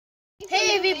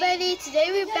Hey everybody, today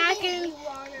we're back in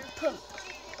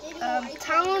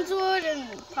Talon's World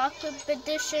and Apocalypse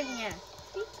Edition, yeah.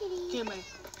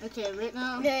 Okay, right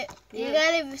now. Okay, you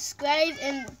gotta subscribe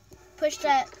and push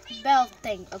that bell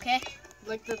thing, okay?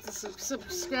 Like the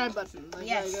subscribe button. Like,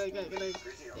 yes. Yeah, right.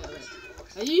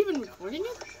 Are you even recording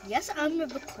it? Yes, I'm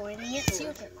recording it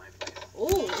too.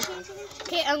 Oh.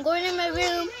 Okay, I'm going in my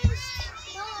room.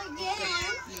 Talon, go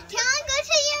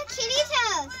to your kitty's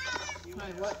house.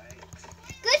 Alright, what?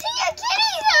 Go to your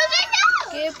kitty's house right now.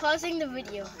 Okay, pausing the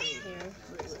video here.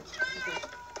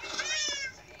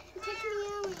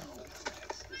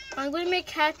 I'm gonna make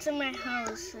cats in my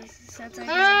house.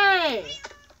 Hey!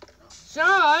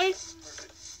 Shy!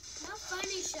 Not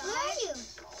funny, Shy. Where are you?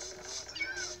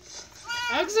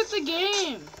 Exit the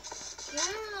game.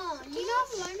 No, you're not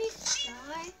funny,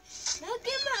 Shy. Now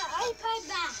give my iPad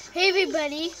back. Hey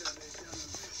everybody.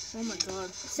 Oh my god.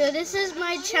 So this is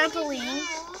my trampoline.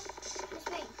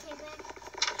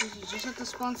 You just have to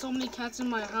spawn so many cats in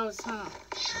my house, huh?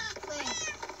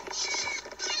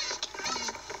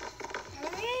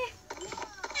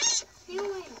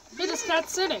 Hey, this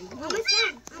cat's sitting.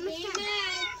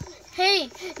 Hey,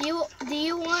 do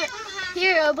you want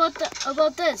hear about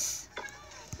this?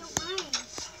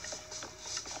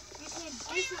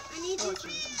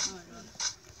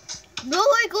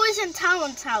 Nowhere goes in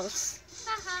Talon's house.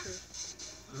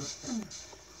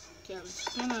 Okay,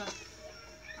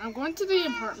 I'm going to the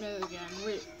apartment again.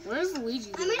 Wait, where's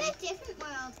Luigi? I'm in a different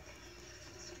world.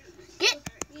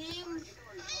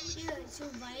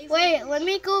 Wait, let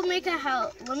me go make a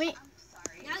house. Now give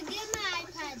my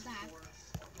iPad back.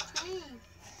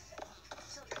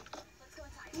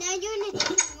 Now you're in a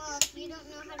different world. You don't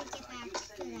know how to get back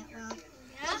to that world.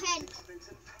 Go ahead.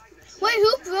 Wait,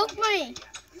 who broke my? Okay.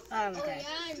 Oh, yeah,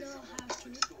 I know how to.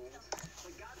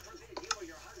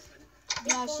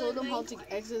 Yeah, show them how to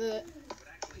exit it.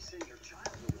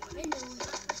 I know.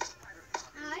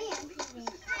 I am.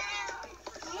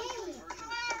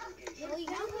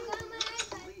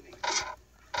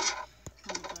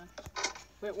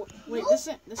 Wait,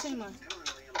 this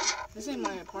ain't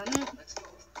my apartment.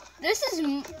 This is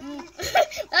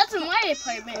that's my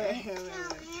apartment. Wait.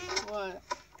 What?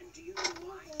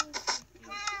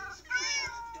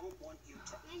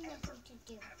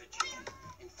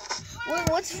 Wait,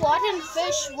 what's rotten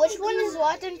fish? Which one is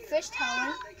rotten fish,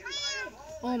 Talon?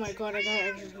 Oh my god, I gotta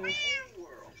exit here.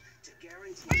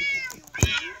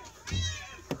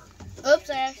 Oops,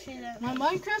 I actually did. My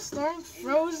Minecraft started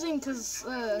frozen because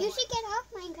You should get off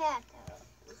Minecraft.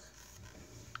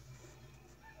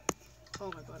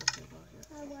 oh my god, it's so low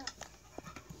here.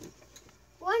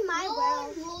 We're in my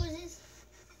world. Moses.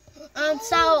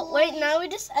 So wait, now we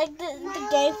just exit the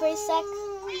game for a sec.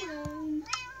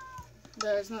 No,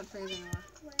 it's not freezing anymore.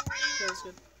 Okay, that's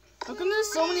good. How come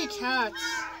there's so many cats?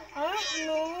 I don't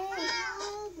know.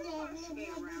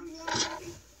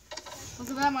 Look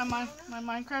at that, my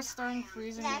Minecraft's starting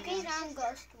freezing. Zachary's on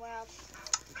Ghost World.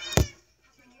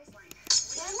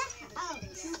 Oh,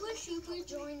 Super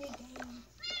join the game.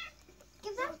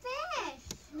 Give that fish.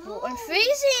 No. I'm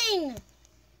freezing.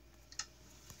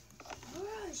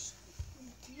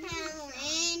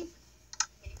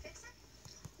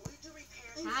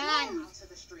 Talon.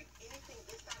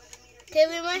 Okay,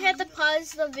 we might have to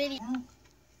pause the video.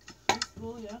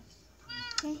 Oh, yeah.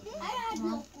 I had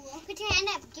no pool. Put your hand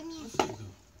up. Give me a shot.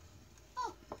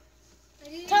 Oh.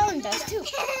 Talon does too.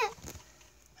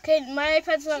 Okay, my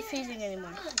iPad's not freezing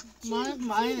anymore.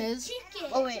 Mine is.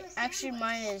 Oh wait, actually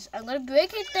mine is. I'm gonna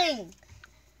break a thing.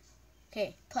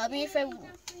 Okay, probably if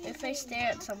I stare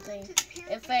at something.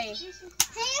 Hey, I found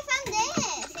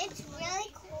this. It's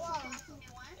really cool.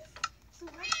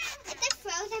 It's a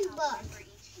frozen book.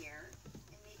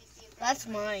 That's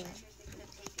mine.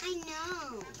 I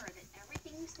know.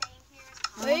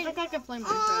 I don't think I can play Minecraft.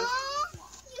 Oh,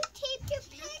 you taped your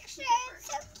picture. It's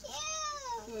so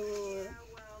cute.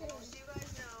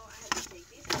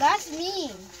 That's me.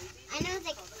 I know. It's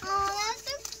like, oh, that's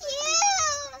so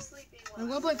cute. I'm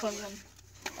gonna play Fun Run.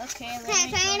 Okay, let Can I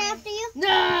me try it go. after you?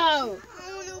 No!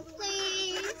 Oh, no,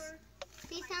 please.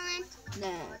 Please, Talon.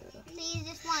 No. Please,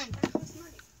 just one.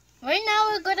 Right now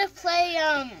we're gonna play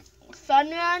Fun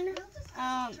Run.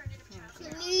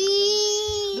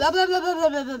 Please. Blah blah blah blah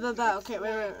blah blah blah blah. Okay,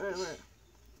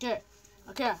 wait.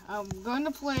 Okay, I'm going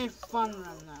to play Fun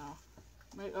Run now.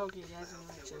 Wait, okay, guys,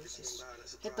 just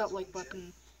hit that like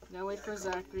button. Now wait for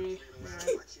Zachary.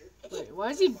 Right. Wait, why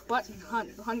is he button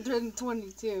hunt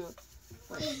 122?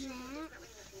 Wait.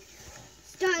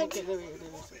 Start. Okay, there we go.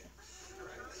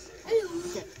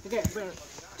 Okay, wait.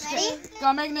 Ready?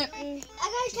 Go, Magnet. I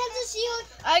got a chance to see you.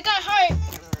 I got heart.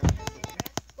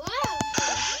 Wow.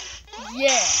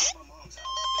 Yeah.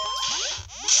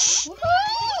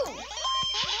 Woohoo!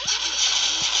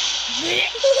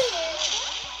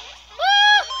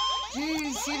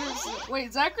 Jeez, Cedar's.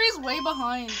 Wait, Zachary's way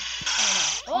behind.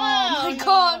 Oh my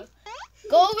God.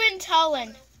 Go win,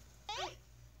 Talon.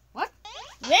 What?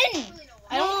 Win.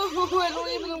 I don't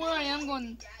even know where I am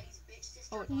going.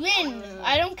 Oh, Win.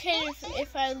 I don't care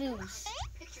if I lose.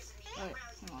 Alright,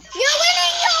 hang on. You're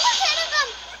winning! You're ahead of them!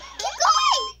 Keep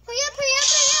going! Hurry up, hurry up,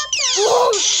 hurry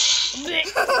up!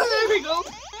 There we go.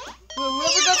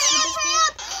 Whoever got super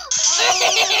speed.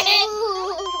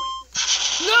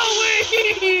 No way!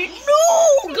 No!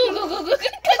 Go, go, go, go, go.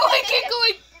 Keep going, keep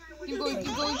going! Keep going,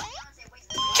 keep going.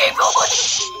 Keep going!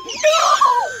 No!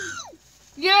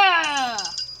 Yeah!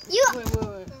 You, Wait.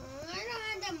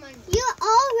 you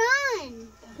all run.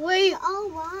 Wait. You all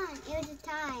won. It was a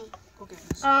tie. Okay.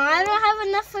 I don't have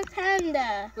enough for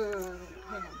Panda. Wait,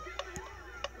 hang on.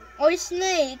 Or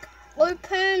Snake. Or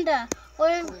Panda.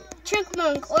 Or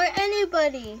Chipmunk. Or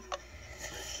anybody.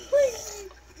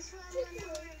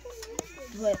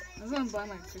 What? I'm gonna buy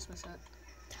my Christmas hat.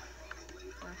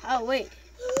 Oh, wait.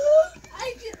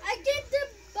 I get to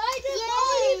buy the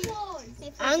volleyball.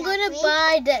 I'm gonna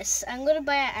buy this. I'm gonna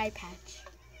buy an eye patch.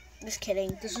 Just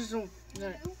kidding. This is no.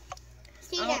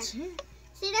 Cedar,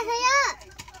 hurry up.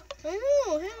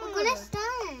 We're gonna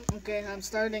start. Okay, I'm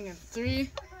starting in 3,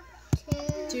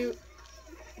 2,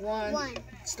 1. 1.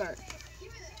 Start.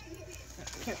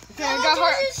 Okay, I got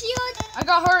heart. I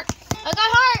got heart. I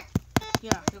got heart.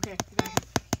 Yeah, okay.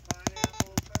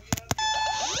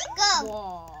 Go.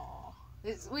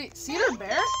 Whoa. Wait, Cedar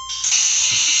Bear?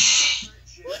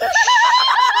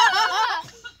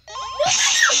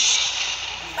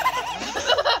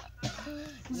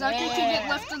 Zachary can get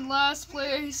left in last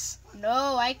place.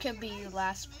 No, I could be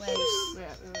last place.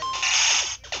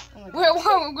 Wait,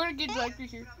 wow, I'm gonna get Zachary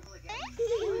here.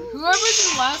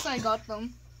 Whoever's in last, I got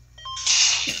them.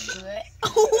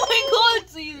 Oh my god,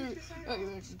 Cedar! Oh, you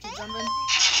ready to keep jumping?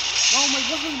 Oh my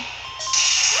god!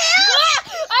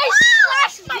 I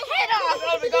slashed my head off! Oh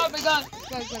my god,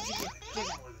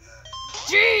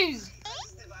 Jeez!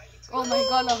 Oh my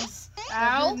god, I was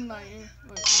Ow. in my ear.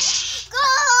 Wait. Go.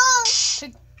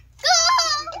 Take- Go.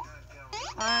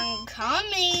 I'm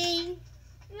coming.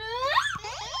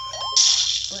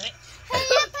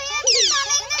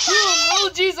 Oh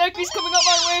jeez, Zachary's coming up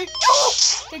my way.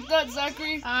 Take that,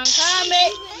 Zachary. I'm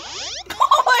coming.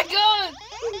 Oh my god!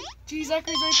 Jeez,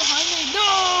 Zachary's right behind me. No!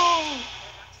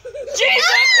 Jeez,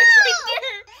 Zachary's right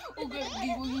there! Oh god,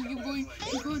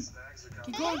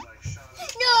 keep going.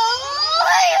 No.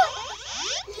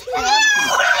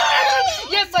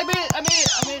 Yes, I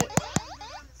made it.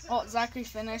 Oh, Zachary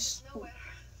finished. Oh.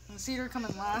 And Cedar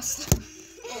coming last.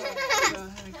 Oh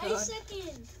my god.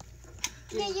 Second.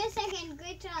 Okay, you're second.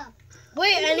 Good job.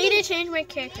 Wait, I need to change my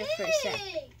character for a sec.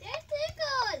 That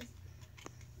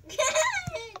tickles.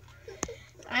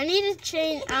 I need to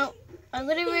change out. I'm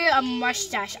gonna wear a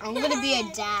mustache. I'm gonna be a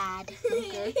dad.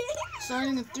 Okay.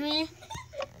 Starting in 3,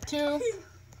 2,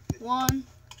 1,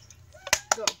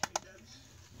 go.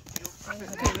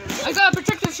 Okay. I got a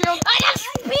protective shield. I got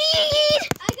speed.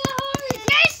 I got hard.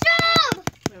 Nice job.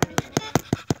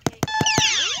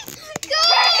 Go.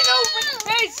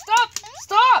 Hey, stop!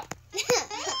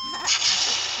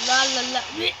 La la la.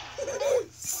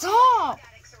 Stop!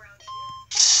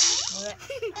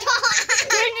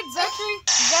 Dang it, Zachary!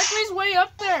 Zachary's way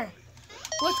up there.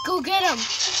 Let's go get him.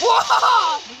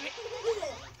 Whoa!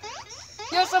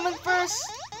 Yes, I'm in first.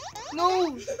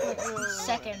 No.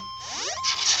 Second.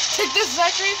 Take this,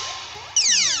 Zachary.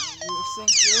 You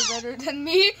think you're better than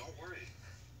me?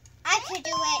 I could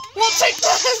do it. Well, take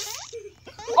this.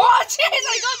 Oh, jeez,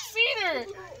 I got Cedar.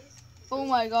 Oh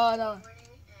my god.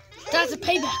 That's a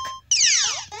payback.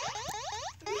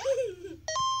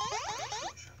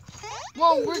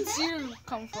 Whoa, where'd Cedar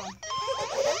come from?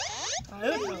 I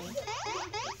don't know.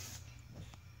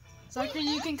 Zachary,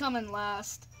 you can come in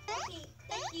last. Okay,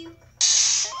 thank you. What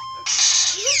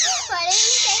did you say?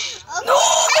 Okay. No!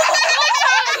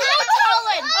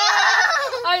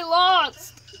 I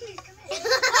lost. I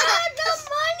have no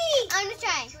money. I'm gonna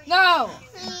try. No.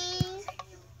 Please.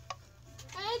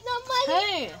 I have no money.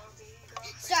 Hey.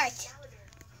 Start.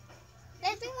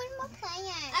 There's been one more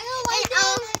player.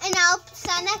 And I'll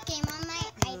send that game on my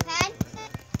iPad.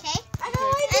 Okay? And then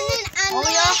I'm Oh, the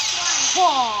yeah? last one.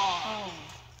 Whoa.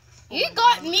 You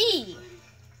got me.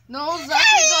 No,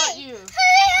 Zachary got you.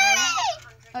 Hurry!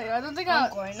 Hey, I don't think I'm I.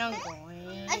 going.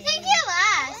 I think you're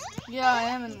last. Yeah, I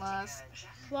am in last.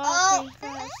 Oh.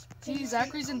 Gee,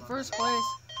 Zachary's in first place.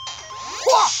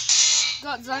 Whoa!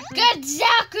 got Zachary. Good,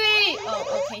 Zachary!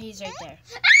 Oh, okay, he's right there.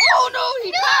 Oh no,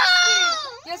 he passed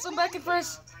me! Yes, I'm back in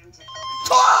first.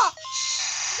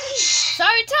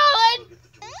 Sorry, Talon!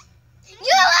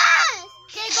 You lost!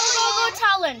 Okay, go,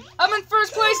 Talon. I'm in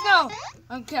first place now.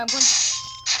 Okay, I'm going.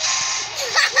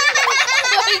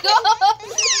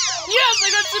 Yes, I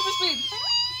got super speed.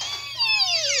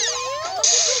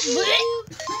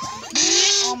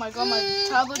 Oh my god, my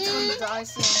tablet's going to die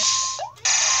soon.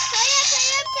 Hurry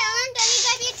up, Talon. Don't you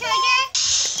grab your charger?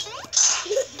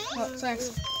 Oh, thanks.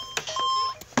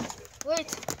 Wait,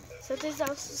 something's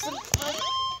else.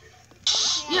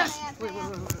 Yes! Wait.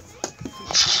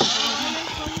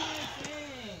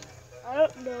 I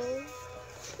don't know.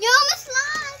 You almost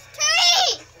lost. Hurry!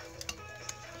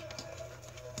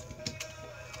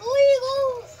 Oh, you go.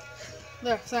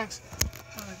 There, thanks.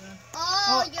 Oh my god.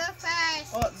 Oh, you're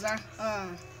first. Oh,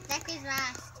 Zachary's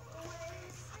last.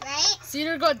 Right?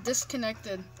 Cedar got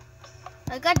disconnected.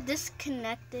 I got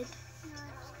disconnected.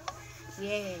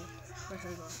 Yay. There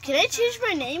we go. Can I change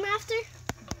my name after?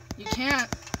 You can't.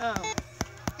 Oh.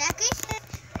 Zachary's?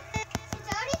 It's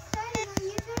already started. Are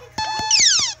you trying to come?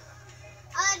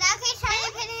 Oh, Zachary's trying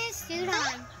to put his suit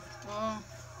on. Oh.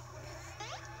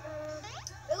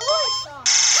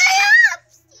 Hurry up!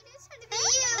 Cedar's trying to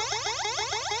beat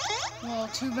you. Well,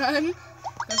 too bad.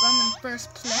 Because I'm in first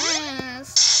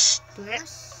place.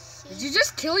 Did you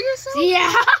just kill yourself?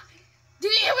 Yeah. Do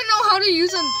you even know how to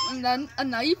use a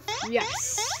knife?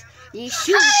 Yes. You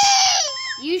shoot.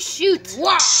 You shoot.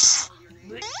 Wow.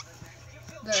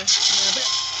 There.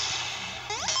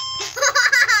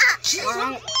 Jeez,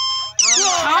 Coming.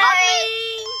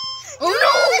 oh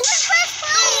no!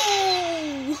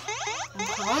 I'm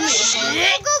coming.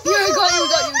 Yeah, I got you.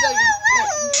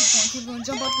 Keep going.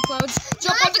 Jump off the clouds.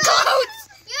 Jump off the clouds!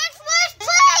 You're in first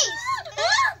place!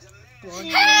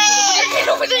 Get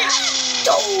over there!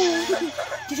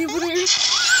 Get over there!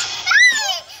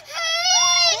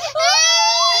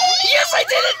 Yes, I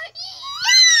did it!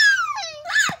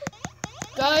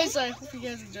 Guys, I hope you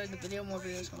guys enjoyed the video. More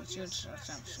videos coming soon.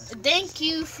 Thank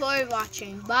you for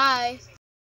watching. Bye.